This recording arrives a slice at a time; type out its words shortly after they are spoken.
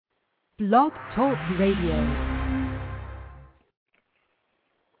Blog Talk Radio.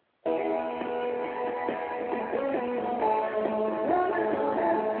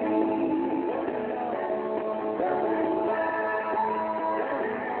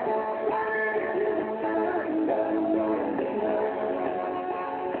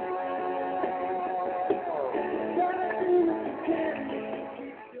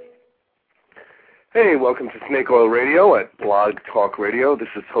 Hey, welcome to Snake Oil Radio at Blog Talk Radio. This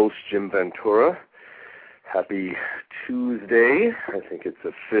is host Jim Ventura. Happy Tuesday. I think it's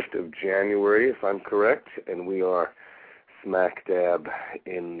the 5th of January, if I'm correct, and we are smack dab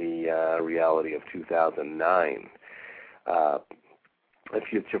in the reality of 2009. If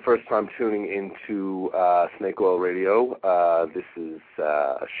it's your first time tuning into Snake Oil Radio, this is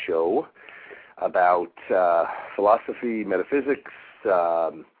a show about philosophy, metaphysics.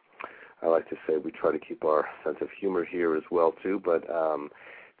 I like to say we try to keep our sense of humor here as well, too, but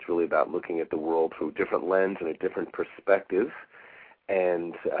it's really about looking at the world through a different lens and a different perspective.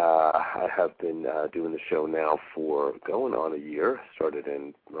 And I have been doing the show now for going on a year. Started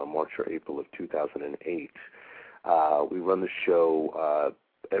in March or April of 2008. We run the show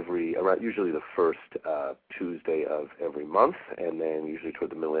usually the first Tuesday of every month, and then usually toward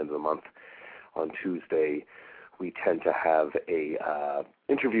the middle end of the month on Tuesday, we tend to have a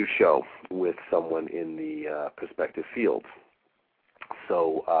interview show with someone in the perspective field.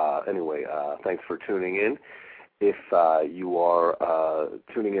 So anyway, thanks for tuning in. If you are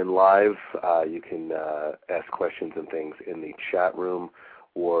tuning in live, you can ask questions and things in the chat room,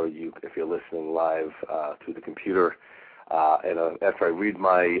 or if you're listening live through the computer. And after I read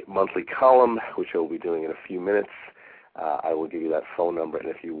my monthly column, which I will be doing in a few minutes, I will give you that phone number, and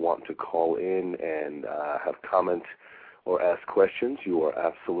if you want to call in and have comment or ask questions, you are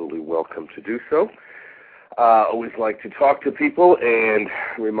absolutely welcome to do so. Always like to talk to people and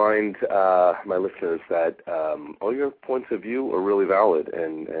remind my listeners that all your points of view are really valid,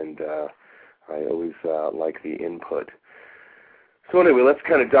 and I always like the input. So anyway, let's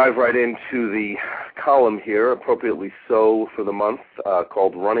kind of dive right into the column here, appropriately so for the month,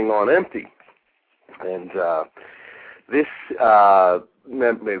 called Running on Empty. And this,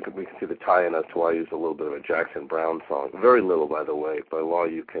 maybe we can see the tie-in as to why I used a little bit of a Jackson Browne song. Very little, by the way. By law,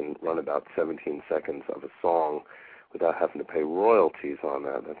 you can run about 17 seconds of a song without having to pay royalties on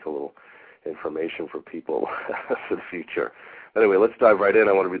that. That's a little information for people for the future. Anyway, let's dive right in.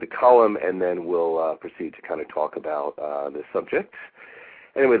 I want to read the column, and then we'll proceed to kind of talk about this subject.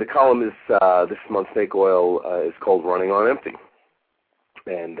 Anyway, the column is, this month's Snake Oil is called Running on Empty.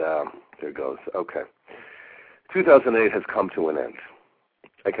 And there it goes. Okay. 2008 has come to an end.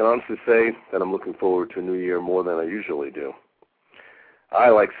 I can honestly say that I'm looking forward to a new year more than I usually do. I,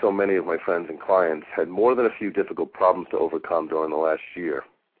 like so many of my friends and clients, had more than a few difficult problems to overcome during the last year.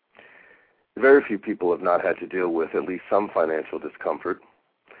 Very few people have not had to deal with at least some financial discomfort.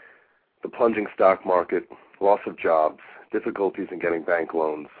 The plunging stock market, loss of jobs, difficulties in getting bank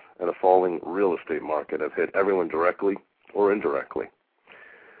loans, and a falling real estate market have hit everyone directly or indirectly.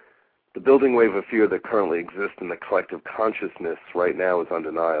 The building wave of fear that currently exists in the collective consciousness right now is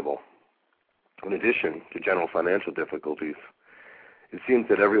undeniable. In addition to general financial difficulties, it seems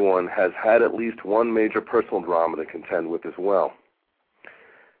that everyone has had at least one major personal drama to contend with as well.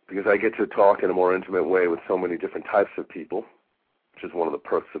 Because I get to talk in a more intimate way with so many different types of people, which is one of the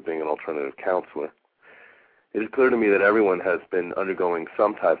perks of being an alternative counselor, it is clear to me that everyone has been undergoing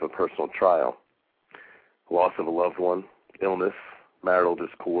some type of personal trial. Loss of a loved one, illness, marital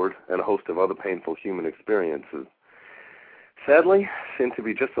discord, and a host of other painful human experiences, sadly, seem to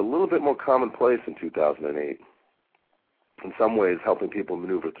be just a little bit more commonplace in 2008. In some ways, helping people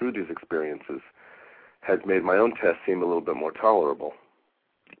maneuver through these experiences has made my own test seem a little bit more tolerable,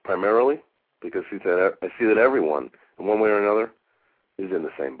 primarily because I see that everyone, in one way or another, is in the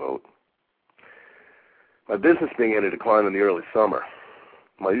same boat. My business being in a decline in the early summer,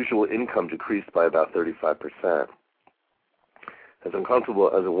 my usual income decreased by about 35%. As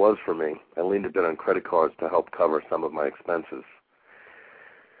uncomfortable as it was for me, I leaned a bit on credit cards to help cover some of my expenses.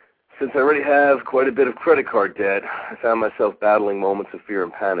 Since I already have quite a bit of credit card debt, I found myself battling moments of fear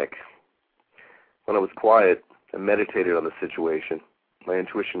and panic. When I was quiet and meditated on the situation, my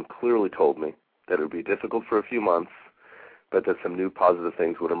intuition clearly told me that it would be difficult for a few months, but that some new positive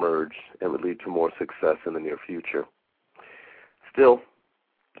things would emerge and would lead to more success in the near future. Still,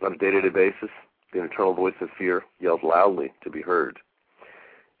 on a day-to-day basis, the internal voice of fear yelled loudly to be heard.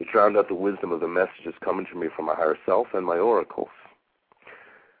 It drowned out the wisdom of the messages coming to me from my higher self and my oracles.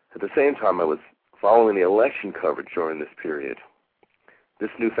 At the same time, I was following the election coverage during this period.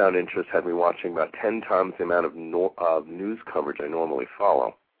 This newfound interest had me watching about 10 times the amount of news coverage I normally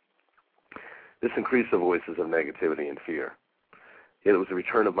follow. This increased the voices of negativity and fear. Yet it was the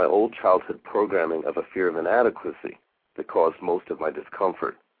return of my old childhood programming of a fear of inadequacy that caused most of my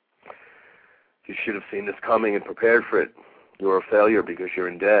discomfort. You should have seen this coming and prepared for it. You're a failure because you're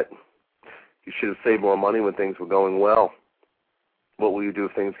in debt. You should have saved more money when things were going well. What will you do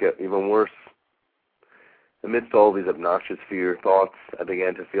if things get even worse? Amidst all these obnoxious fear thoughts, I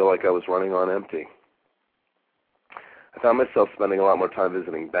began to feel like I was running on empty. I found myself spending a lot more time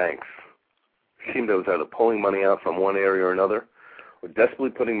visiting banks. It seemed I was either pulling money out from one area or another, or desperately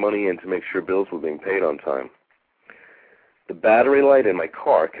putting money in to make sure bills were being paid on time. The battery light in my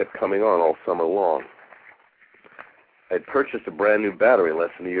car kept coming on all summer long. I had purchased a brand new battery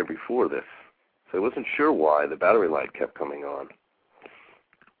less than a year before this, so I wasn't sure why the battery light kept coming on.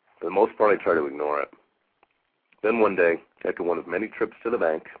 For the most part, I tried to ignore it. Then one day, after one of many trips to the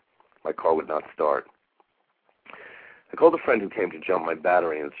bank, my car would not start. I called a friend who came to jump my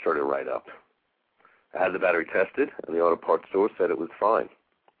battery and it started right up. I had the battery tested, and the auto parts store said it was fine.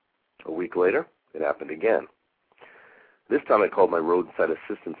 A week later, it happened again. This time I called my roadside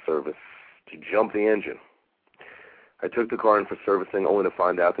assistance service to jump the engine. I took the car in for servicing only to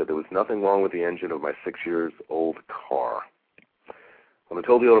find out that there was nothing wrong with the engine of my 6-year-old car. When I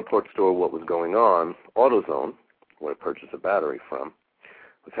told the auto parts store what was going on, AutoZone, where I purchased a battery from,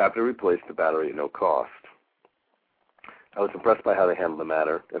 was happy to replace the battery at no cost. I was impressed by how they handled the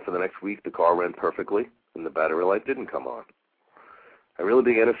matter, and for the next week the car ran perfectly, and the battery light didn't come on. I really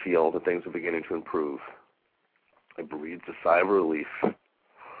began to feel that things were beginning to improve. I breathed a sigh of relief.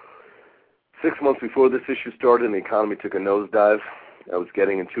 6 months before this issue started and the economy took a nosedive, I was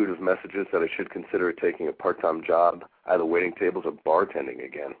getting intuitive messages that I should consider taking a part-time job, either waiting tables or bartending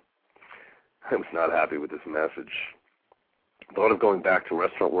again. I was not happy with this message. The thought of going back to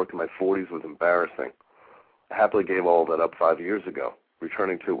restaurant work in my 40s was embarrassing. I happily gave all of that up 5 years ago.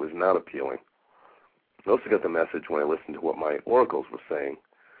 Returning to it was not appealing. I also got the message when I listened to what my oracles were saying,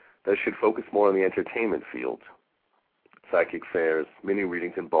 that I should focus more on the entertainment field. Psychic fairs, mini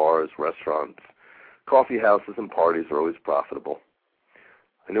readings in bars, restaurants, coffee houses, and parties are always profitable.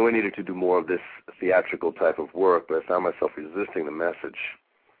 I knew I needed to do more of this theatrical type of work, but I found myself resisting the message.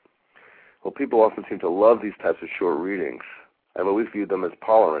 While people often seem to love these types of short readings, I've always viewed them as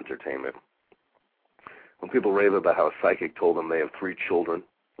parlor entertainment. When people rave about how a psychic told them they have 3 children,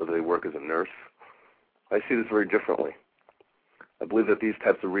 or that they work as a nurse, I see this very differently. I believe that these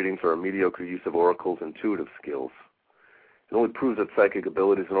types of readings are a mediocre use of oracles' intuitive skills. It only proves that psychic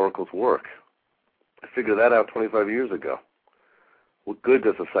abilities and oracles work. I figured that out 25 years ago. What good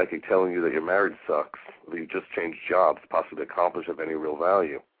does a psychic telling you that your marriage sucks, or that you just changed jobs possibly accomplish of any real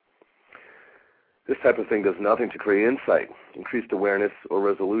value? This type of thing does nothing to create insight, increased awareness, or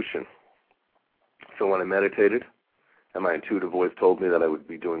resolution. So when I meditated, and my intuitive voice told me that I would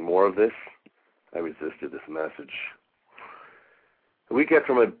be doing more of this, I resisted this message. A week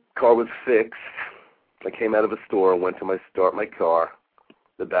after my car was fixed, I came out of a store and went to start my car.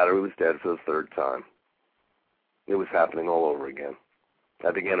 The battery was dead for the 3rd time. It was happening all over again.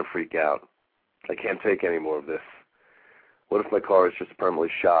 I began to freak out. I can't take any more of this. What if my car is just permanently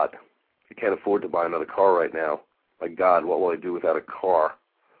shot? I can't afford to buy another car right now. My God, what will I do without a car?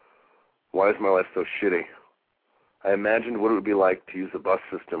 Why is my life so shitty? I imagined what it would be like to use the bus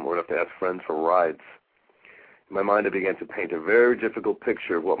system or have to ask friends for rides. In my mind, I began to paint a very difficult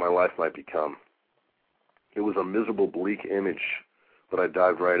picture of what my life might become. It was a miserable, bleak image, but I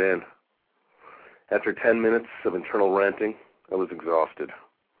dived right in. After 10 minutes of internal ranting, I was exhausted.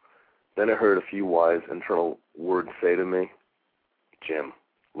 Then I heard a few wise internal words say to me, "Jim,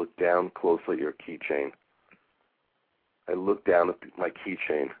 look down closely at your keychain." I looked down at my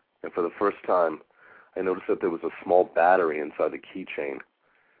keychain, and for the first time, I noticed that there was a small battery inside the keychain.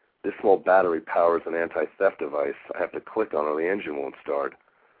 This small battery powers an anti-theft device I have to click on or the engine won't start.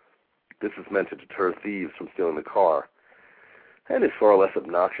 This is meant to deter thieves from stealing the car, and is far less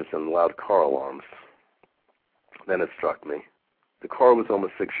obnoxious than loud car alarms. Then it struck me. The car was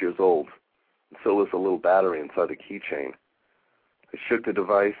almost 6 years old, and so was the little battery inside the keychain. I shook the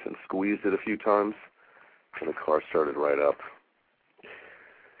device and squeezed it a few times, and the car started right up. It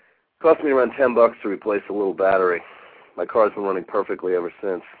cost me around $10 to replace the little battery. My car's been running perfectly ever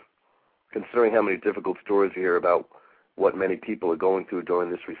since. Considering how many difficult stories you hear about what many people are going through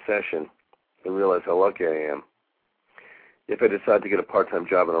during this recession, I realize how lucky I am. If I decide to get a part-time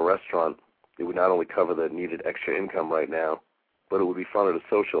job in a restaurant, it would not only cover the needed extra income right now, but it would be fun at a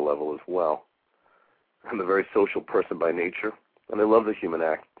social level as well. I'm a very social person by nature, and I love the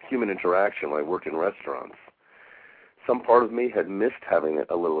human interaction when I work in restaurants. Some part of me had missed having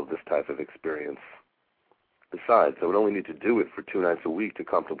a little of this type of experience. Besides, I would only need to do it for 2 nights a week to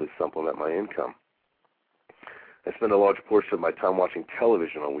comfortably supplement my income. I spend a large portion of my time watching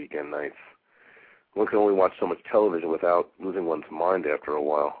television on weekend nights. One can only watch so much television without losing one's mind after a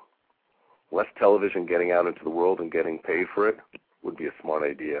while. Less television getting out into the world and getting paid for it would be a smart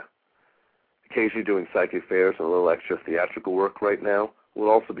idea. Occasionally doing psychic fairs and a little extra theatrical work right now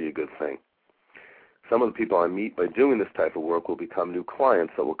would also be a good thing. Some of the people I meet by doing this type of work will become new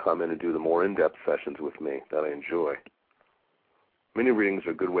clients that will come in and do the more in-depth sessions with me that I enjoy. Mini readings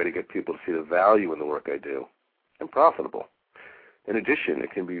are a good way to get people to see the value in the work I do, and profitable. In addition,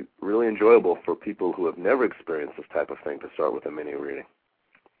 it can be really enjoyable for people who have never experienced this type of thing to start with a mini reading.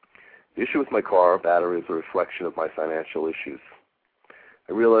 The issue with my car battery is a reflection of my financial issues.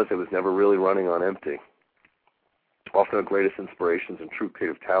 I realized I was never really running on empty. Often our greatest inspirations and true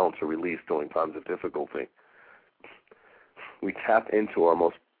creative talents are released during times of difficulty. We tap into our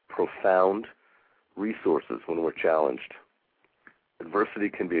most profound resources when we're challenged. Adversity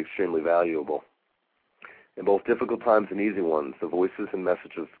can be extremely valuable. In both difficult times and easy ones, the voices and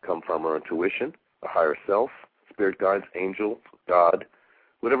messages come from our intuition, our higher self, spirit guides, angels, God,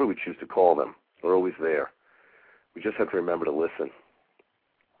 whatever we choose to call them. They're always there. We just have to remember to listen.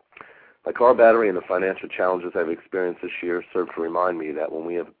 My car battery and the financial challenges I've experienced this year serve to remind me that when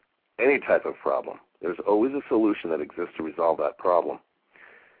we have any type of problem, there's always a solution that exists to resolve that problem.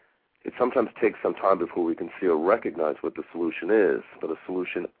 It sometimes takes some time before we can see or recognize what the solution is, but a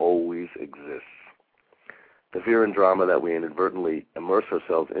solution always exists. The fear and drama that we inadvertently immerse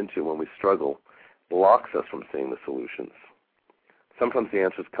ourselves into when we struggle blocks us from seeing the solutions. Sometimes the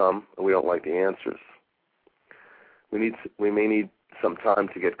answers come, and we don't like the answers. We may need some time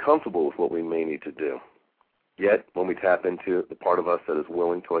to get comfortable with what we may need to do. Yet, when we tap into the part of us that is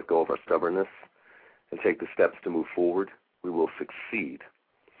willing to let go of our stubbornness and take the steps to move forward, we will succeed.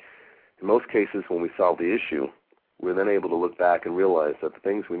 In most cases, when we solve the issue, we're then able to look back and realize that the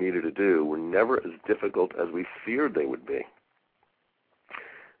things we needed to do were never as difficult as we feared they would be.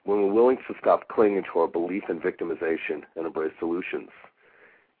 When we're willing to stop clinging to our belief in victimization and embrace solutions,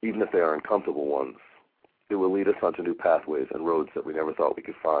 even if they are uncomfortable ones, it will lead us onto new pathways and roads that we never thought we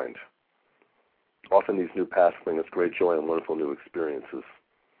could find. Often these new paths bring us great joy and wonderful new experiences.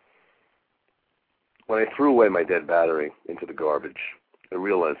 When I threw away my dead battery into the garbage, I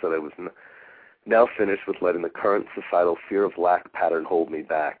realized that I was now finished with letting the current societal fear of lack pattern hold me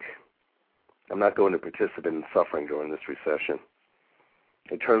back. I'm not going to participate in suffering during this recession.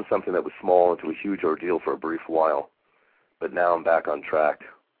 I turned something that was small into a huge ordeal for a brief while, but now I'm back on track.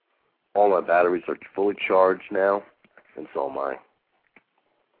 All my batteries are fully charged now, and so am I.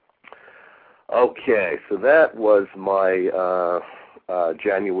 Okay, so that was my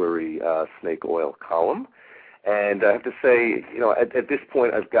January snake oil column. And I have to say, at this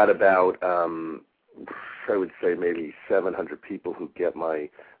point I've got about, I would say maybe 700 people who get my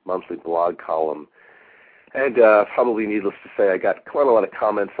monthly blog column. And probably needless to say, I got quite a lot of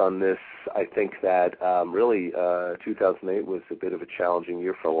comments on this. I think that really 2008 was a bit of a challenging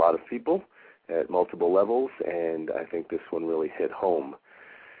year for a lot of people at multiple levels, and I think this one really hit home.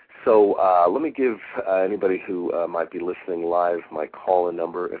 So let me give anybody who might be listening live my call-in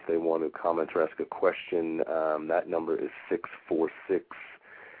number if they want to comment or ask a question. That number is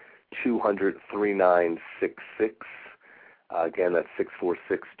 646-200-3966. Again, that's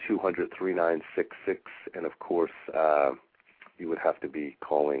 646-200-3966. And, of course, you would have to be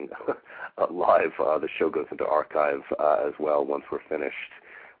calling live. The show goes into archive as well once we're finished.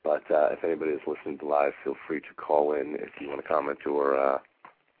 But if anybody is listening to live, feel free to call in if you want to comment or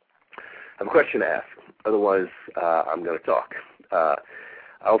have a question to ask. Otherwise, I'm going to talk.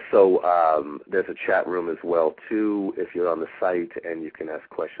 Also, there's a chat room as well, too, if you're on the site, and you can ask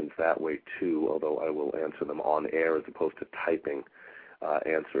questions that way, too, although I will answer them on air as opposed to typing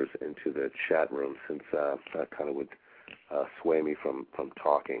answers into the chat room, since that kind of would sway me from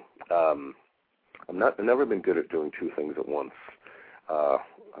talking. I've never been good at doing two things at once.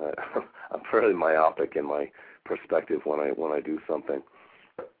 I'm fairly myopic in my perspective when I do something.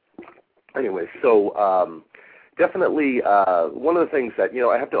 Anyway, so definitely one of the things that,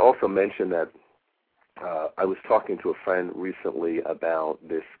 I have to also mention that I was talking to a friend recently about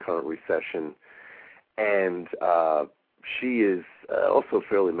this current recession, and she is also a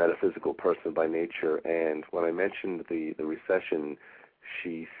fairly metaphysical person by nature, and when I mentioned the recession,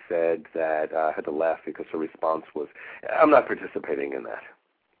 she said that I had to laugh because her response was, I'm not participating in that.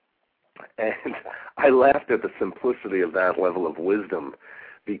 And I laughed at the simplicity of that level of wisdom,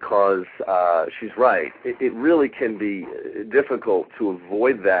 because she's right. It really can be difficult to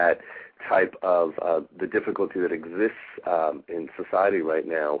avoid that type of the difficulty that exists in society right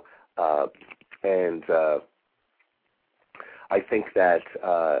now. And I think that,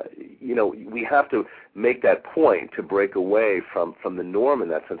 we have to make that point to break away from the norm in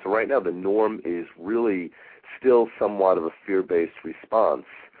that sense. And right now the norm is really still somewhat of a fear-based response.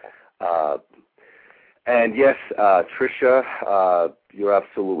 And yes, Tricia, you're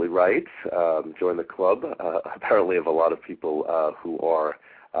absolutely right. Join the club. Apparently, I have a lot of people who are.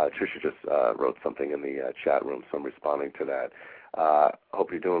 Tricia just wrote something in the chat room, so I'm responding to that.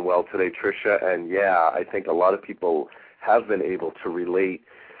 Hope you're doing well today, Tricia. And yeah, I think a lot of people have been able to relate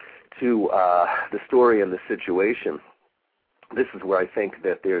to the story and the situation. This is where I think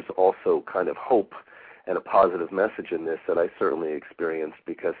that there's also kind of hope and a positive message in this that I certainly experienced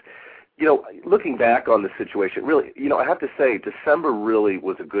because, looking back on the situation, really, I have to say December really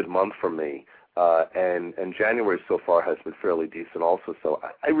was a good month for me, and January so far has been fairly decent also. So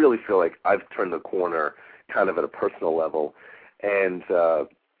I really feel like I've turned the corner kind of at a personal level, and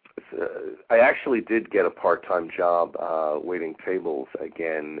I actually did get a part-time job waiting tables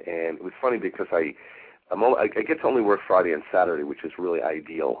again, and it was funny because I get to only work Friday and Saturday, which is really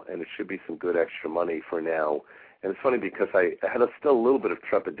ideal, and it should be some good extra money for now. And it's funny because I had still a little bit of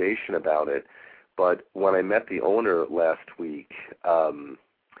trepidation about it, but when I met the owner last week,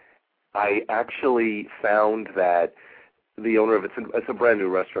 I actually found that the owner of it's a brand new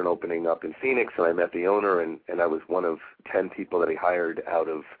restaurant opening up in Phoenix, and I met the owner, and I was one of 10 people that he hired out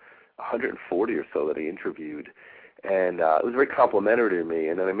of 140 or so that he interviewed. And it was very complimentary to me.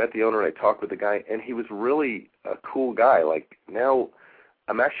 And then I met the owner and I talked with the guy, and he was really a cool guy. Like now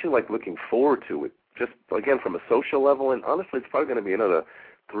I'm actually like looking forward to it, just again from a social level. And honestly, it's probably going to be another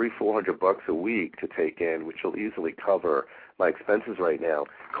 $300-400 a week to take in, which will easily cover my expenses right now.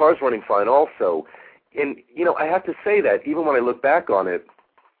 Car's running fine also. And, I have to say that even when I look back on it,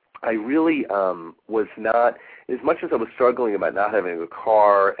 I really was not, as much as I was struggling about not having a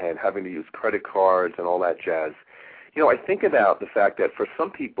car and having to use credit cards and all that jazz, I think about the fact that for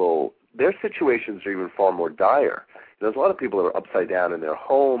some people, their situations are even far more dire. There's a lot of people that are upside down in their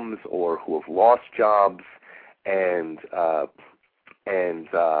homes or who have lost jobs, and I'm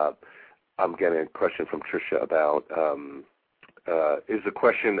getting a question from Tricia about, is the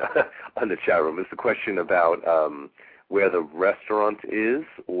question on the chat room, is the question about where the restaurant is,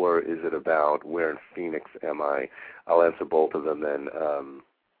 or is it about where in Phoenix am I? I'll answer both of them then.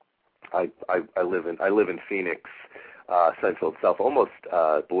 I live in Phoenix, Central itself, almost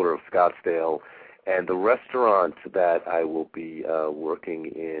border of Scottsdale, and the restaurant that I will be working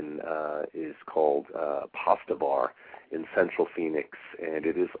in is called Pasta Bar in Central Phoenix, and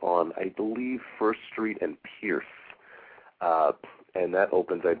it is on, I believe, 1st Street and Pierce, and that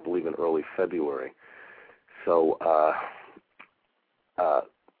opens, I believe, in early February. So,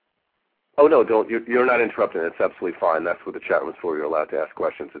 oh no, don't, you're not interrupting. It's absolutely fine. That's what the chat room's for. You're allowed to ask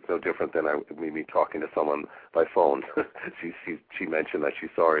questions. It's no different than me talking to someone by phone. She mentioned that she's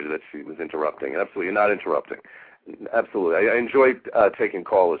sorry that she was interrupting. Absolutely, you're not interrupting. Absolutely. I enjoy taking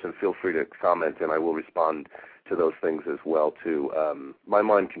callers, and feel free to comment, and I will respond to those things as well, too. My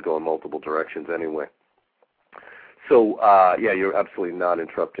mind can go in multiple directions anyway. So, yeah, you're absolutely not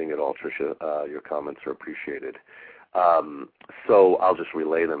interrupting at all, Tricia. Your comments are appreciated. So I'll just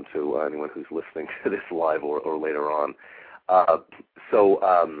relay them to anyone who's listening to this live or later on.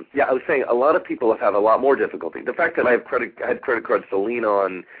 Yeah, I was saying a lot of people have a lot more difficulty. The fact that I had credit cards to lean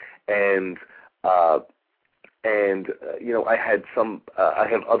on, and I had I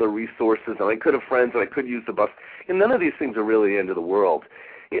have other resources, and I could have friends, and I could use the bus. And none of these things are really the end of the world.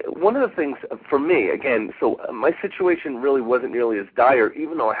 One of the things for me, again, so my situation really wasn't nearly as dire,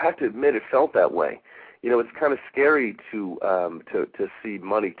 even though I have to admit it felt that way. It's kind of scary to see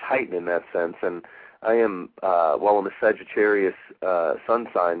money tighten in that sense. And I am, while I'm a Sagittarius sun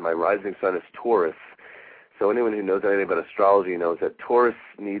sign, my rising sun is Taurus. So anyone who knows anything about astrology knows that Taurus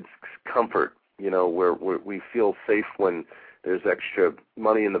needs comfort. Where we feel safe when there's extra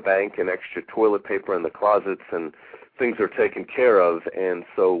money in the bank and extra toilet paper in the closets and things are taken care of. And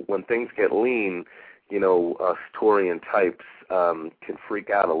so when things get lean, us Taurian types can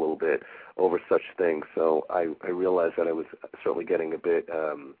freak out a little bit over such things. So I realized that I was certainly getting a bit,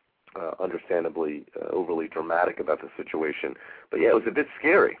 understandably, overly dramatic about the situation. But yeah, it was a bit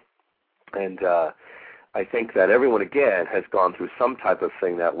scary. And I think that everyone, again, has gone through some type of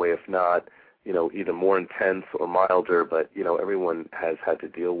thing that way, if not, either more intense or milder, but, everyone has had to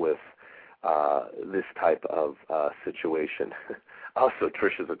deal with this type of situation. Also,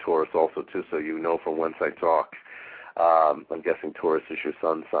 Tricia's a Taurus also, too, so from whence I talk. I'm guessing Taurus is your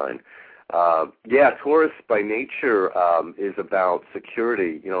sun sign. Yeah, Taurus by nature is about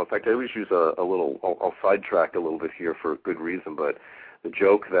security. In fact, I always use a little, I'll sidetrack a little bit here for good reason, but the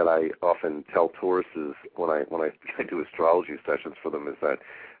joke that I often tell Tauruses when I do astrology sessions for them is that,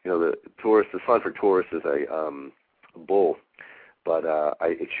 the sign for Taurus is a bull, but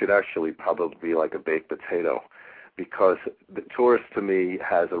it should actually probably be like a baked potato, because the Taurus to me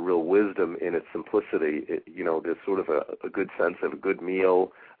has a real wisdom in its simplicity. There's sort of a good sense of a good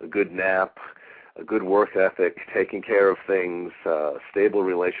meal, a good nap, a good work ethic, taking care of things, a stable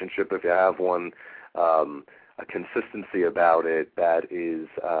relationship if you have one, a consistency about it that is,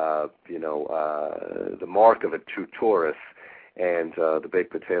 the mark of a true Taurus. And the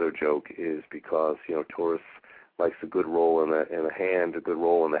baked potato joke is because, Taurus likes a good roll in the hand, a good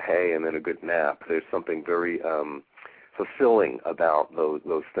roll in the hay, and then a good nap. There's something very fulfilling about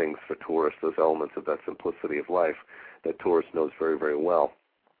those things for Taurus, those elements of that simplicity of life that Taurus knows very, very well.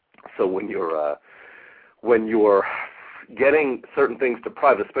 So when you're getting certain things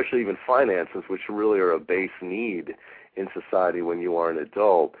deprived, especially even finances, which really are a base need in society when you are an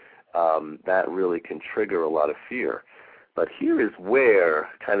adult, that really can trigger a lot of fear. But here is where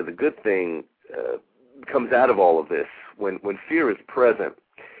kind of the good thing comes out of all of this. When fear is present,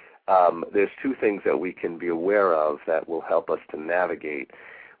 there's two things that we can be aware of that will help us to navigate.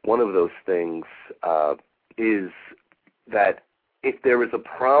 One of those things is that if there is a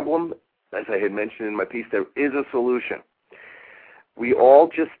problem, as I had mentioned in my piece, there is a solution. We all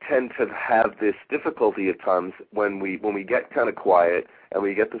just tend to have this difficulty at times when we get kind of quiet and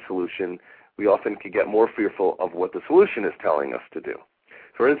we get the solution, we often can get more fearful of what the solution is telling us to do.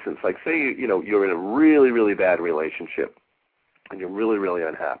 For instance, like say you're in a really, really bad relationship and you're really, really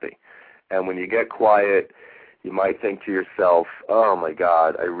unhappy. And when you get quiet, you might think to yourself, oh my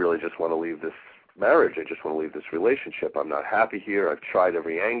God, I really just want to leave this marriage. I just want to leave this relationship. I'm not happy here. I've tried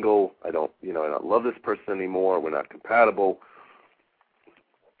every angle. I don't love this person anymore. We're not compatible.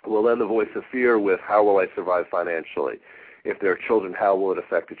 Well, then the voice of fear with how will I survive financially? If there are children, how will it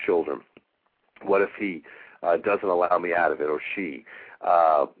affect the children? What if he doesn't allow me out of it, or she?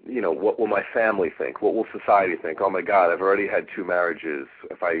 What will my family think? What will society think? Oh my God, I've already had 2 marriages.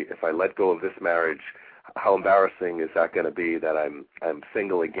 If I let go of this marriage, how embarrassing is that going to be that I'm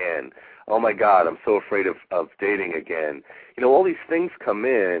single again? Oh my God, I'm so afraid of dating again. All these things come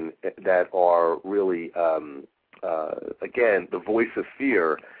in that are really, again, the voice of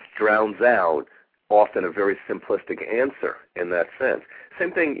fear drowns out often a very simplistic answer in that sense.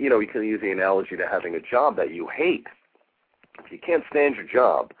 Same thing, you can use the analogy to having a job that you hate. If you can't stand your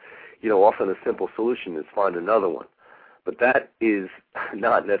job, often a simple solution is find another one. But that is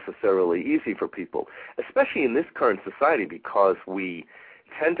not necessarily easy for people, especially in this current society, because we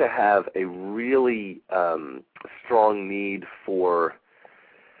tend to have a really strong need for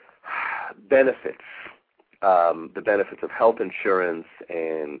benefits. The benefits of health insurance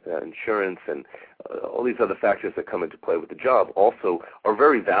and all these other factors that come into play with the job also are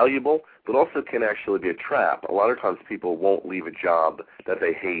very valuable, but also can actually be a trap. A lot of times people won't leave a job that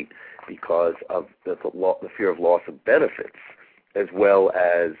they hate because of the fear of loss of benefits, as well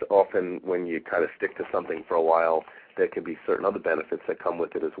as often when you kind of stick to something for a while, there can be certain other benefits that come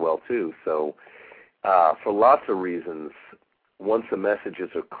with it as well too. So for lots of reasons, once the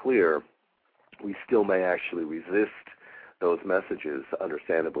messages are clear, we still may actually resist those messages,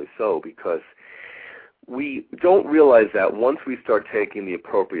 understandably so, because we don't realize that once we start taking the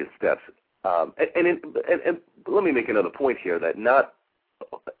appropriate steps, and let me make another point here, that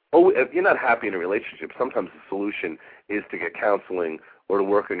if you're not happy in a relationship, sometimes the solution is to get counseling or to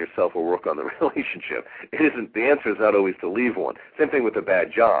work on yourself or work on the relationship. The answer is not always to leave one. Same thing with a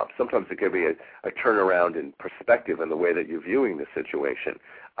bad job. Sometimes it could be a turnaround in perspective in the way that you're viewing the situation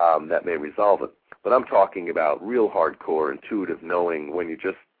that may resolve it. But I'm talking about real hardcore, intuitive knowing when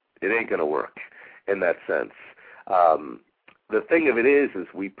it ain't going to work in that sense. The thing of it is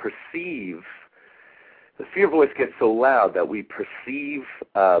we perceive, the fear voice gets so loud that we perceive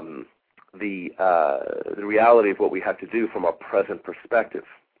the reality of what we have to do from a present perspective.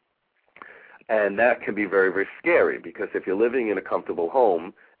 And that can be very, very scary, because if you're living in a comfortable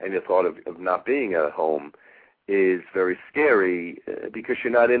home and your thought of not being at home is very scary because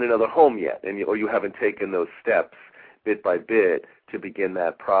you're not in another home yet, or you haven't taken those steps bit by bit to begin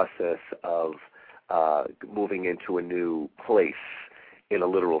that process of moving into a new place in a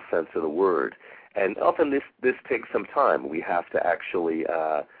literal sense of the word. And often this takes some time. We have to actually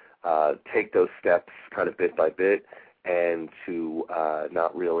take those steps kind of bit by bit, and to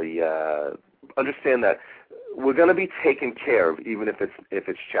not really understand that we're going to be taken care of, even if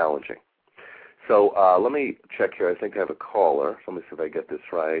it's challenging. So let me check here. I think I have a caller. So let me see if I get this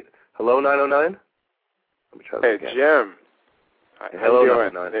right. Hello, 909? Let me try this again. Jim. Hello,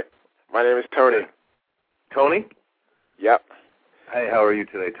 909. My name is Tony. Tony? Yep. Hey, how are you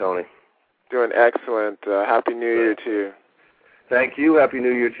today, Tony? Doing excellent. Happy New Year to you. Thank you. Happy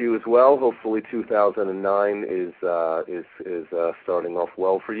New Year to you as well. Hopefully 2009 is starting off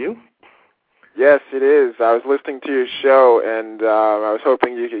well for you. Yes, it is. I was listening to your show, and I was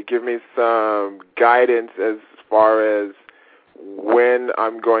hoping you could give me some guidance as far as when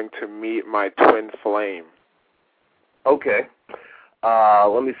I'm going to meet my twin flame. Okay.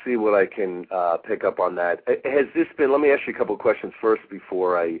 Let me see what I can pick up on that. Has this been, let me ask you a couple of questions first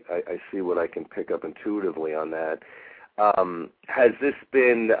before I see what I can pick up intuitively on that. Has this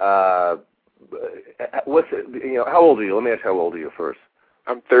been, how old are you? Let me ask how old are you first.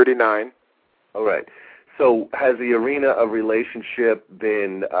 I'm 39. All right. So has the arena of relationship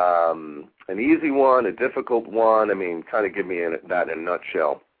been an easy one, a difficult one? I mean, kind of give me that in a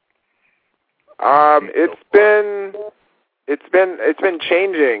nutshell. It's been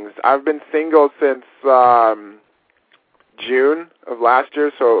changing. I've been single since June of last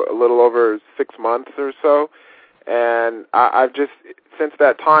year, so a little over 6 months or so. And I've just, since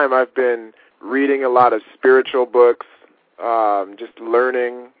that time, I've been reading a lot of spiritual books, just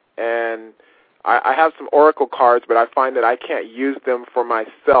learning, and I have some oracle cards, but I find that I can't use them for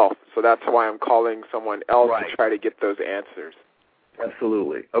myself, so that's why I'm calling someone else to try to get those answers.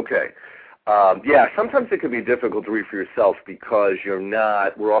 Absolutely. Okay. Sometimes it can be difficult to read for yourself because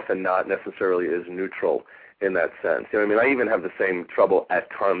we're often not necessarily as neutral in that sense. You know what I mean? I even have the same trouble at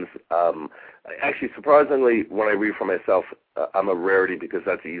times. Actually, surprisingly, when I read for myself, I'm a rarity because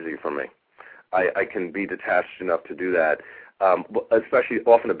that's easy for me. I can be detached enough to do that. Especially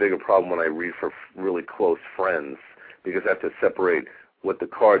often a bigger problem when I read for really close friends because I have to separate what the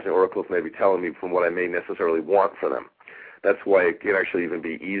cards and oracles may be telling me from what I may necessarily want for them. That's why it can actually even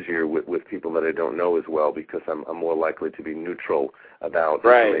be easier with people that I don't know as well because I'm more likely to be neutral about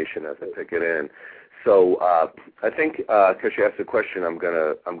information as I pick it in. So I think because you asked the question, I'm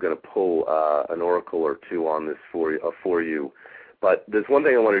gonna pull an oracle or two on this for you. But there's one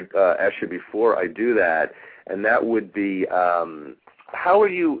thing I want to ask you before I do that, and that would be how are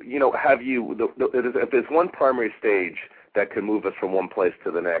you? Have you? If there's one primary stage that can move us from one place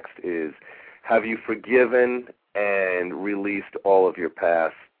to the next, is have you forgiven and released all of your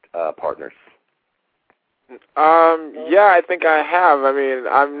past partners? Yeah, I think I have. I mean,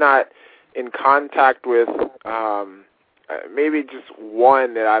 I'm not in contact with maybe just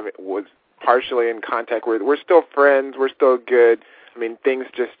one that I was partially in contact with. We're still friends. We're still good. I mean, things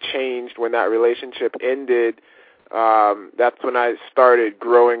just changed when that relationship ended. That's when I started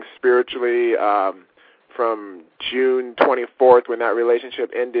growing spiritually from June 24th when that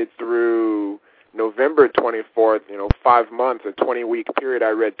relationship ended through November 24th, 5 months, a 20-week period,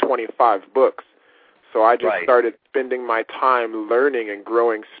 I read 25 books. So I just started spending my time learning and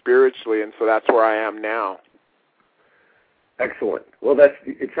growing spiritually, and so that's where I am now. Excellent. Well,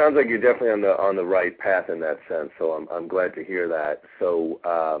 it sounds like you're definitely on the right path in that sense, so I'm glad to hear that. So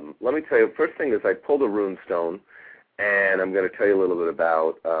let me tell you, first thing is I pulled a rune stone, and I'm going to tell you a little bit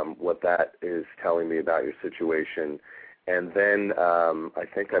about what that is telling me about your situation. And then I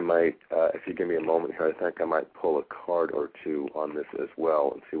think I might, if you give me a moment here, I think I might pull a card or two on this as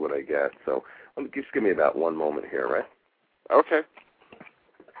well and see what I get. So just give me about one moment here, right? Okay.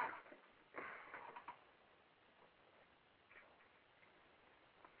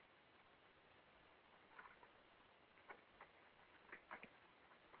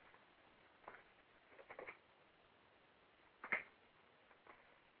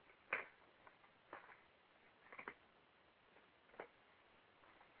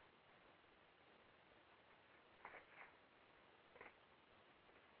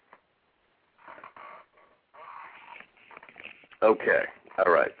 Okay.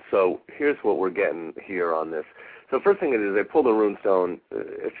 All right. So here's what we're getting here on this. So first thing it is, I pulled a rune stone.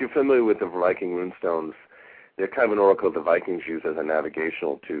 If you're familiar with the Viking rune stones, they're kind of an oracle the Vikings use as a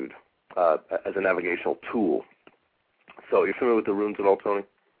navigational tool. So you're familiar with the runes at all, Tony?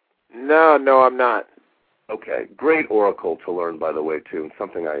 No, I'm not. Okay. Great oracle to learn, by the way, too, and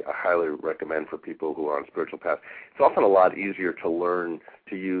something I highly recommend for people who are on spiritual path. It's often a lot easier to learn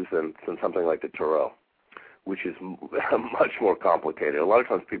to use than something like the tarot, which is much more complicated. A lot of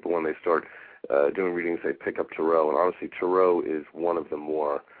times people, when they start doing readings, they pick up tarot, and honestly, tarot is one of the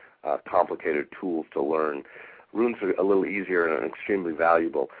more complicated tools to learn. Runes are a little easier and extremely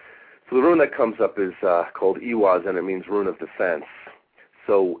valuable. So the rune that comes up is called Iwaz, and it means rune of defense.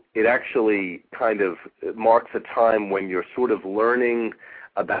 So it actually it marks a time when you're sort of learning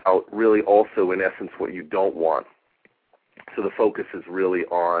about really also, in essence, what you don't want. So the focus is really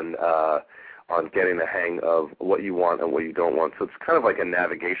on on getting the hang of what you want and what you don't want. So it's kind of like a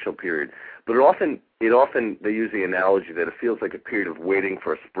navigational period. But it often they use the analogy that it feels like a period of waiting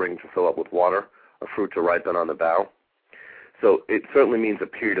for a spring to fill up with water, a fruit to ripen on the bough. So it certainly means a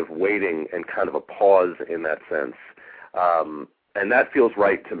period of waiting and kind of a pause in that sense. And that feels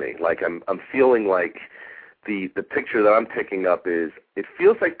right to me. Like I'm feeling like the picture that I'm picking up is it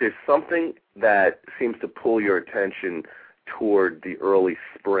feels like there's something that seems to pull your attention toward the early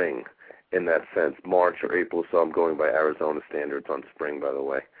spring in that sense, March or April, so I'm going by Arizona standards on spring, by the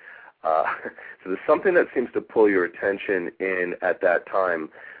way. So there's something that seems to pull your attention in at that time,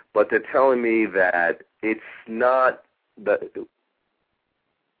 but they're telling me that it's not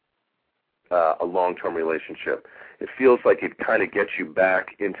a long-term relationship. It feels like it kind of gets you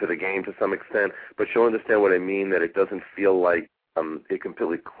back into the game to some extent, but you'll understand what I mean, that it doesn't feel like it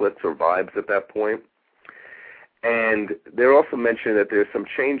completely clicks or vibes at that point. And they're also mentioning that there's some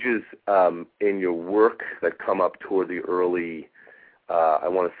changes in your work that come up toward the early, I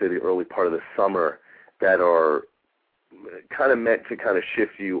want to say the early part of the summer, that are kind of meant to kind of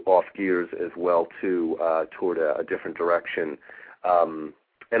shift you off gears as well too, toward a different direction. And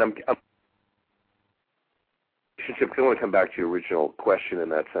I'm because I want to come back to your original question in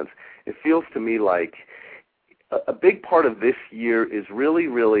that sense. It feels to me like a big part of this year is really,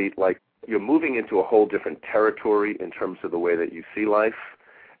 really like you're moving into a whole different territory in terms of the way that you see life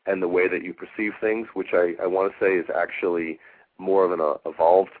and the way that you perceive things, which I want to say is actually more of an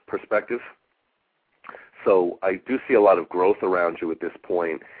evolved perspective. So I do see a lot of growth around you at this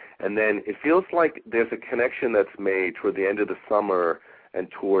point. And then it feels like there's a connection that's made toward the end of the summer and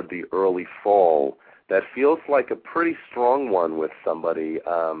toward the early fall that feels like a pretty strong one with somebody.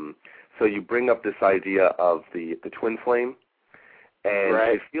 So you bring up this idea of the twin flame, and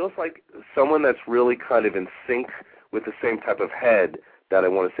right. It feels like someone that's really kind of in sync with the same type of head that I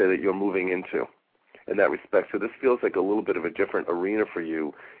want to say that you're moving into in that respect. So this feels like a little bit of a different arena for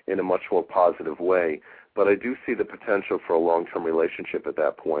you in a much more positive way. But I do see the potential for a long-term relationship at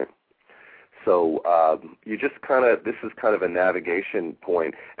that point. So you just kind of, this is kind of a navigation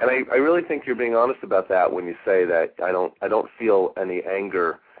point. And I really think you're being honest about that when you say that I don't feel any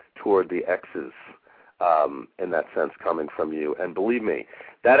anger toward the exes in that sense coming from you. And believe me,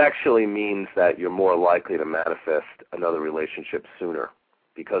 that actually means that you're more likely to manifest another relationship sooner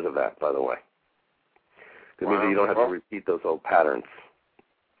because of that, by the way. It means that you don't have to repeat those old patterns.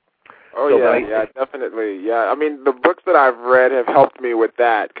 Oh, so yeah, definitely. Yeah, I mean, the books that I've read have helped me with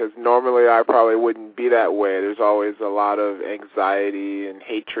that, because normally I probably wouldn't be that way. There's always a lot of anxiety and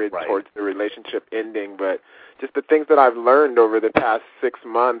hatred towards the relationship ending, but just the things that I've learned over the past 6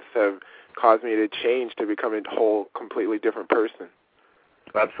 months have caused me to change to become a whole, completely different person.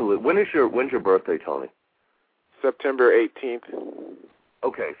 Absolutely. When's your birthday, Tony? September 18th.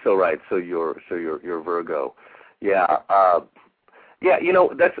 Okay, so you're Virgo. Yeah. Yeah, you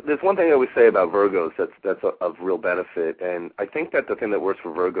know, there's one thing I always say about Virgos that's of real benefit, and I think that the thing that works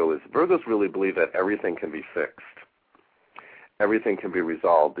for Virgo is Virgos really believe that everything can be fixed. Everything can be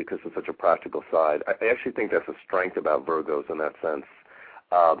resolved because of such a practical side. I actually think that's a strength about Virgos in that sense.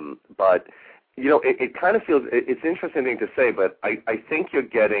 But, you know, it kind of feels, it's an interesting thing to say, but I think you're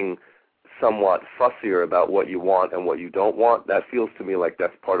getting somewhat fussier about what you want and what you don't want. That feels to me like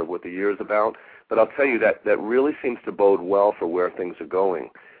that's part of what the year is about. But I'll tell you that really seems to bode well for where things are going,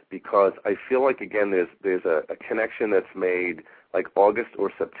 because I feel like, again, there's a connection that's made like August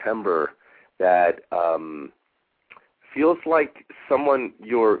or September that feels like someone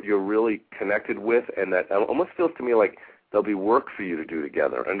you're really connected with, and that almost feels to me like there'll be work for you to do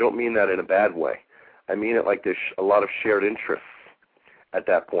together. And I don't mean that in a bad way. I mean it like there's a lot of shared interests at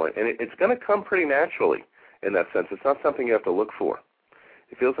that point. And it's going to come pretty naturally in that sense. It's not something you have to look for.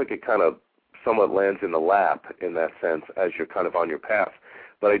 It feels like it kind of somewhat lands in the lap in that sense as you're kind of on your path.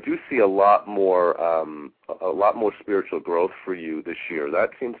 But I do see a lot more spiritual growth for you this year.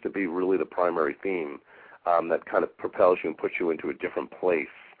 That seems to be really the primary theme that kind of propels you and puts you into a different place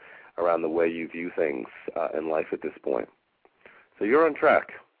around the way you view things in life at this point. So you're on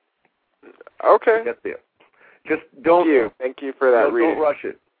track. Okay. To get there. Just don't. Thank you for that reading. Don't rush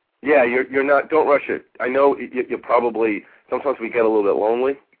it. Yeah, you're not. Don't rush it. I know you probably sometimes we get a little bit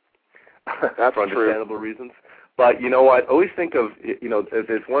lonely. That's for understandable reasons. But you know what? Always think of, you know,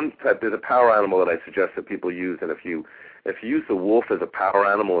 there's one type, there's a power animal that I suggest that people use, and if you use the wolf as a power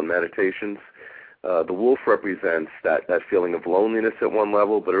animal in meditations, the wolf represents that feeling of loneliness at one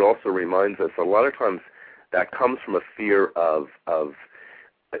level, but it also reminds us a lot of times that comes from a fear of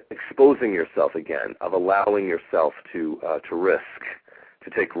exposing yourself again, of allowing yourself to risk, to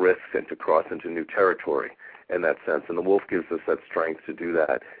take risks and to cross into new territory. in that sense, and the wolf gives us that strength to do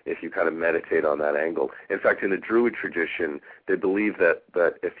that if you kind of meditate on that angle. In fact, in the Druid tradition, they believe that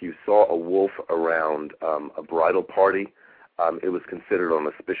if you saw a wolf around a bridal party, it was considered an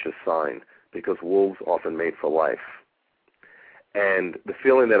auspicious sign, because wolves often mate for life. And the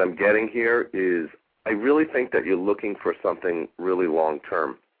feeling that I'm getting here is I really think that you're looking for something really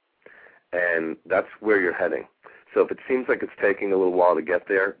long-term, and that's where you're heading. So if it seems like it's taking a little while to get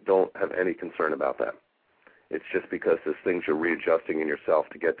there, don't have any concern about that. It's just because there's things you're readjusting in yourself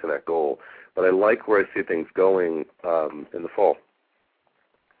to get to that goal. But I like where I see things going in the fall.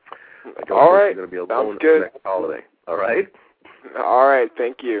 I don't All think right. you're going to be alone Sounds good. next holiday. All right? All right.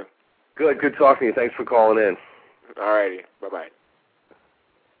 Thank you. Good talking to you. Thanks for calling in. All righty. Bye-bye.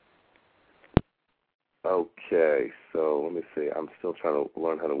 Okay, so let me see. I'm still trying to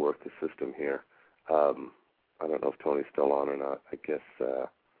learn how to work the system here. I don't know if Tony's still on or not. I guess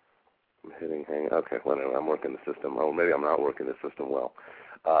I'm hitting hang. Okay, well, anyway, I'm working the system. Oh, maybe I'm not working the system well.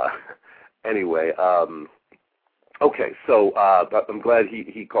 Anyway, okay, so but I'm glad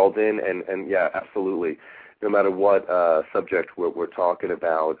he called in, and yeah, absolutely. No matter what subject we're talking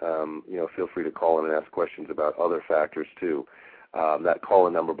about, feel free to call in and ask questions about other factors too. That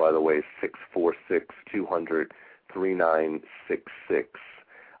call-in number, by the way, is 646-200-3966.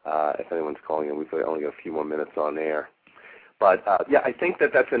 If anyone's calling in, we've only got a few more minutes on air. But, yeah, I think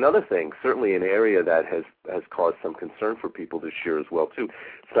that's another thing, certainly an area that has caused some concern for people this year as well, too.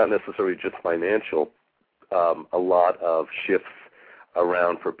 It's not necessarily just financial. A lot of shifts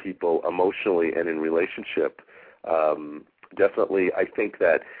around for people emotionally and in relationship. Definitely, I think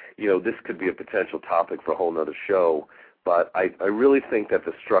that, this could be a potential topic for a whole nother show. But I really think that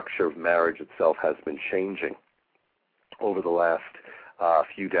the structure of marriage itself has been changing over the last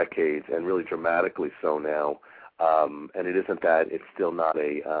few decades, and really dramatically so now. And it isn't that it's still not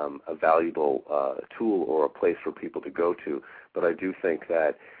a valuable tool or a place for people to go to, but I do think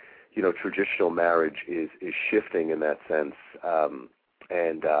that, traditional marriage is shifting in that sense.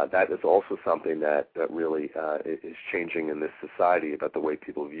 And that is also something that really is changing in this society about the way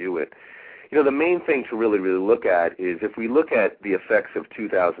people view it. The main thing to really look at is if we look at the effects of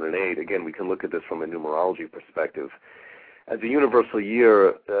 2008, again, we can look at this from a numerology perspective. As a universal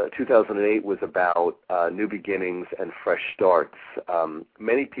year, 2008 was about new beginnings and fresh starts.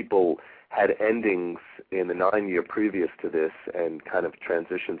 Many people had endings in the 9 year previous to this and kind of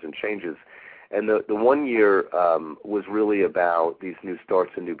transitions and changes. And the 1 year was really about these new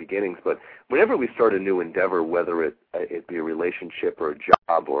starts and new beginnings. But whenever we start a new endeavor, whether it be a relationship or a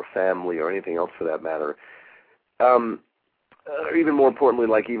job or a family or anything else for that matter, or even more importantly,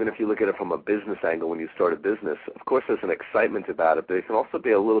 like even if you look at it from a business angle when you start a business, of course there's an excitement about it, but it can also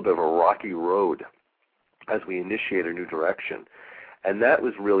be a little bit of a rocky road as we initiate a new direction. And that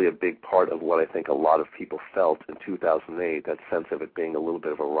was really a big part of what I think a lot of people felt in 2008, that sense of it being a little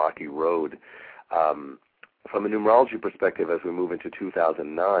bit of a rocky road. From a numerology perspective, as we move into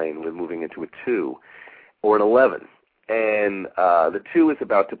 2009, we're moving into a 2 or an 11. And the 2 is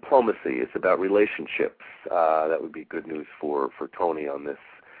about diplomacy. It's about relationships. That would be good news for Tony on this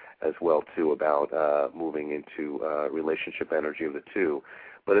as well, too, about moving into relationship energy of the 2.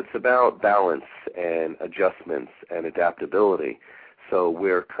 But it's about balance and adjustments and adaptability. So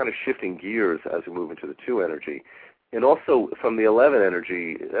we're kind of shifting gears as we move into the 2 energy. And also from the 11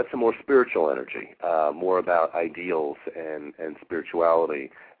 energy, that's a more spiritual energy, more about ideals and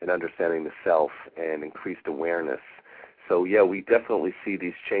spirituality and understanding the self and increased awareness. So, yeah, we definitely see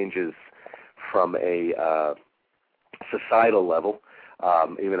these changes from a societal level,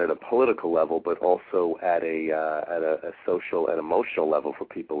 even at a political level, but also at a social and emotional level for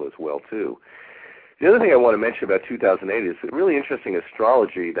people as well, too. The other thing I want to mention about 2008 is a really interesting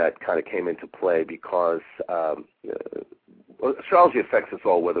astrology that kind of came into play because astrology affects us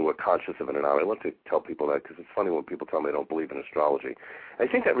all whether we're conscious of it or not. I love to tell people that because it's funny when people tell me they don't believe in astrology. I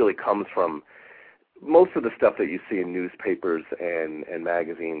think that really comes from most of the stuff that you see in newspapers and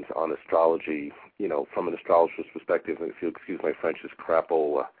magazines on astrology, from an astrologer's perspective, if you'll excuse my French, is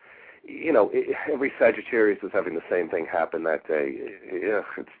crapola. Every Sagittarius is having the same thing happen that day.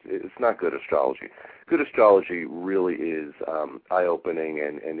 It's not good astrology. Good astrology really is eye-opening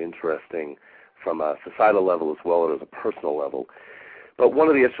and interesting from a societal level as well as a personal level. But one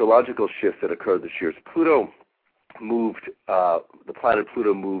of the astrological shifts that occurred this year is the planet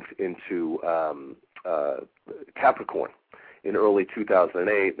Pluto moved into Capricorn in early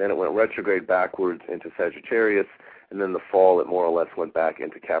 2008. Then it went retrograde backwards into Sagittarius. And then the fall, it more or less went back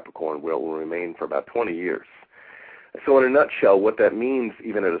into Capricorn, where it will remain for about 20 years. So in a nutshell, what that means,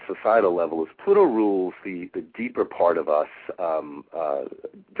 even at a societal level, is Pluto rules the deeper part of us,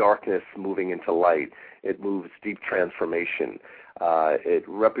 darkness moving into light. It moves deep transformation. It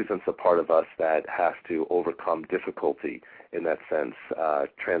represents a part of us that has to overcome difficulty in that sense,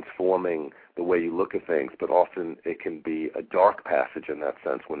 transforming the way you look at things, but often it can be a dark passage in that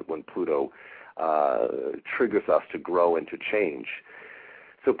sense when Pluto triggers us to grow and to change.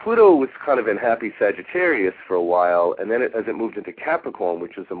 So Pluto was kind of in happy Sagittarius for a while, and then as it moved into Capricorn,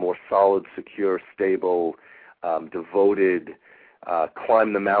 which is a more solid, secure, stable, devoted,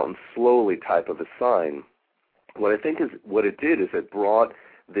 climb the mountain slowly type of a sign, what it did is it brought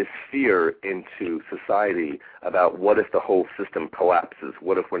this fear into society about what if the whole system collapses,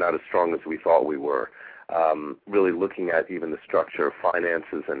 what if we're not as strong as we thought we were, really looking at even the structure of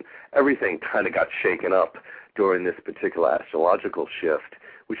finances, and everything kind of got shaken up during this particular astrological shift,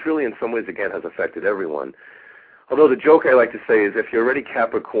 which really in some ways, again, has affected everyone. Although the joke I like to say is if you're already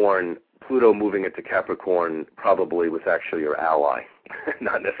Capricorn, Pluto moving into Capricorn probably was actually your ally,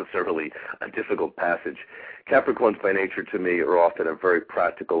 not necessarily a difficult passage. Capricorns by nature to me are often a very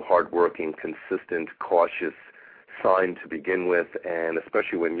practical, hardworking, consistent, cautious sign to begin with, and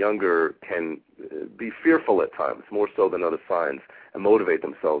especially when younger can be fearful at times, more so than other signs, and motivate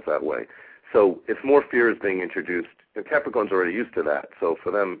themselves that way. So if more fear is being introduced, Capricorn's already used to that, so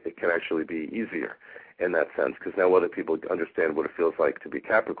for them it can actually be easier in that sense, because now other people understand what it feels like to be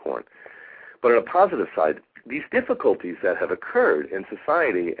Capricorn. But on a positive side, these difficulties that have occurred in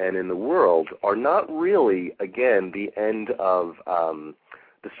society and in the world are not really, again, the end of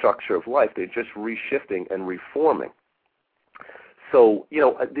the structure of life. They're just reshifting and reforming. So,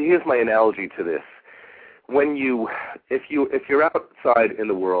 here's my analogy to this. If you're outside in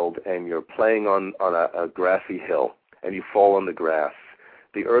the world and you're playing on a grassy hill and you fall on the grass,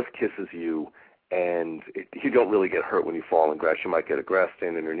 the earth kisses you, and you don't really get hurt when you fall in grass. You might get a grass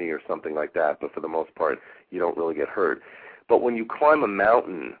stain in your knee or something like that, but for the most part, you don't really get hurt. But when you climb a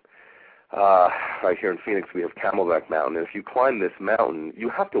mountain, right here in Phoenix we have Camelback Mountain, and if you climb this mountain, you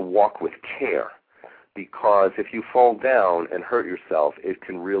have to walk with care, because if you fall down and hurt yourself, it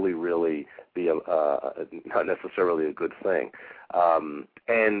can really, really be not necessarily a good thing.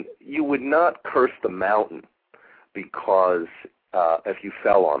 And you would not curse the mountain because if you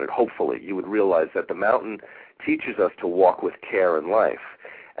fell on it, hopefully, you would realize that the mountain teaches us to walk with care in life.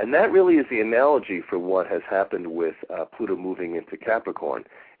 And that really is the analogy for what has happened with Pluto moving into Capricorn.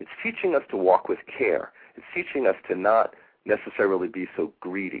 It's teaching us to walk with care. It's teaching us to not necessarily be so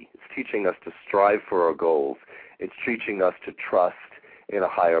greedy. It's teaching us to strive for our goals. It's teaching us to trust in a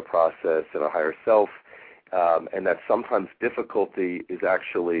higher process, in a higher self, and that sometimes difficulty is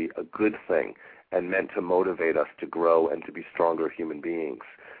actually a good thing and meant to motivate us to grow and to be stronger human beings.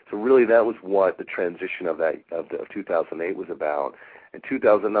 So really that was what the transition of 2008 was about. In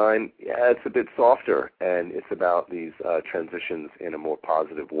 2009, it's a bit softer, and it's about these transitions in a more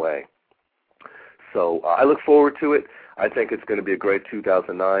positive way. So I look forward to it. I think it's going to be a great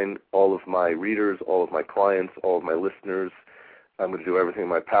 2009. All of my readers, all of my clients, all of my listeners, I'm going to do everything in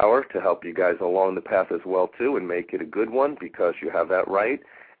my power to help you guys along the path as well, too, and make it a good one, because you have that right.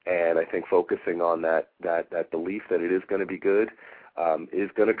 And I think focusing on that belief that it is going to be good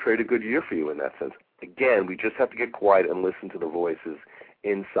is going to create a good year for you in that sense. Again, we just have to get quiet and listen to the voices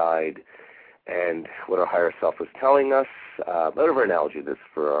inside and what our higher self is telling us. Whatever analogy this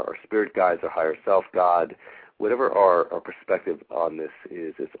for our spirit guides, our higher self, God, whatever our perspective on this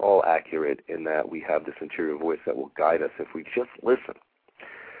is, it's all accurate in that we have this interior voice that will guide us if we just listen.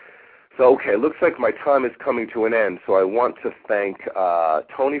 So, okay, looks like my time is coming to an end, so I want to thank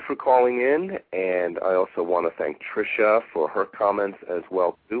Tony for calling in, and I also want to thank Tricia for her comments as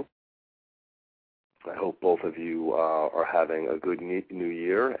well, too. I hope both of you are having a good new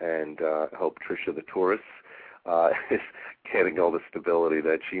year, and I hope Tricia the Taurus is getting all the stability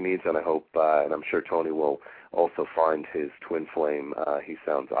that she needs, and I hope, and I'm sure Tony will also find his twin flame. He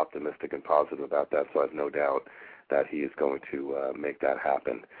sounds optimistic and positive about that, so I have no doubt that he is going to make that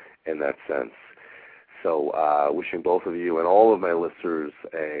happen in that sense. So wishing both of you and all of my listeners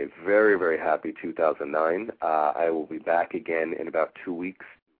a very, very happy 2009. I will be back again in about 2 weeks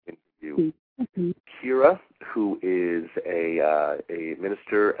to interview Kira, who is a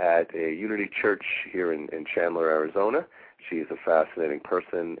minister at a Unity Church here in Chandler, Arizona. She is a fascinating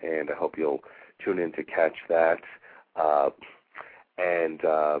person, and I hope you'll tune in to catch that. And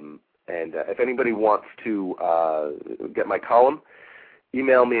if anybody wants to get my column,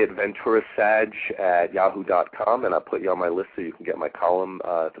 email me at venturasag@yahoo.com, and I'll put you on my list so you can get my column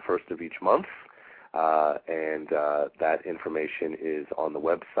at the first of each month. and that information is on the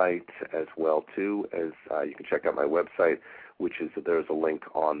website as well too. As you can check out my website, which is there's a link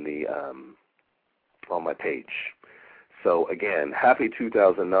on the on my page. So again, happy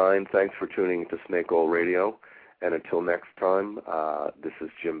 2009. Thanks for tuning to Snake Oil Radio. And until next time, this is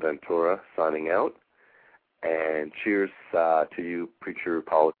Jim Ventura signing out. And cheers to you, Preacher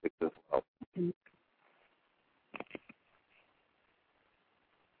Politics as well.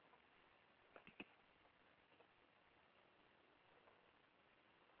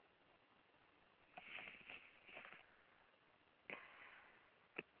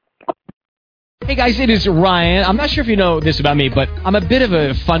 Hey guys, it is Ryan. I'm not sure if you know this about me, but I'm a bit of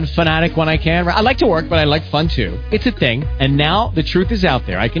a fun fanatic when I can. I like to work, but I like fun too. It's a thing. And now the truth is out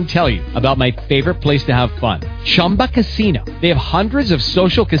there. I can tell you about my favorite place to have fun. Chumba Casino. They have hundreds of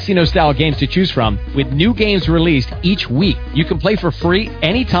social casino style games to choose from with new games released each week. You can play for free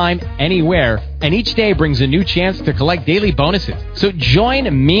anytime, anywhere. And each day brings a new chance to collect daily bonuses. So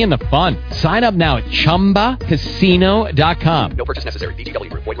join me in the fun. Sign up now at ChumbaCasino.com. No purchase necessary. VGW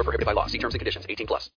Group. Void where prohibited by law. See terms and conditions. 18+.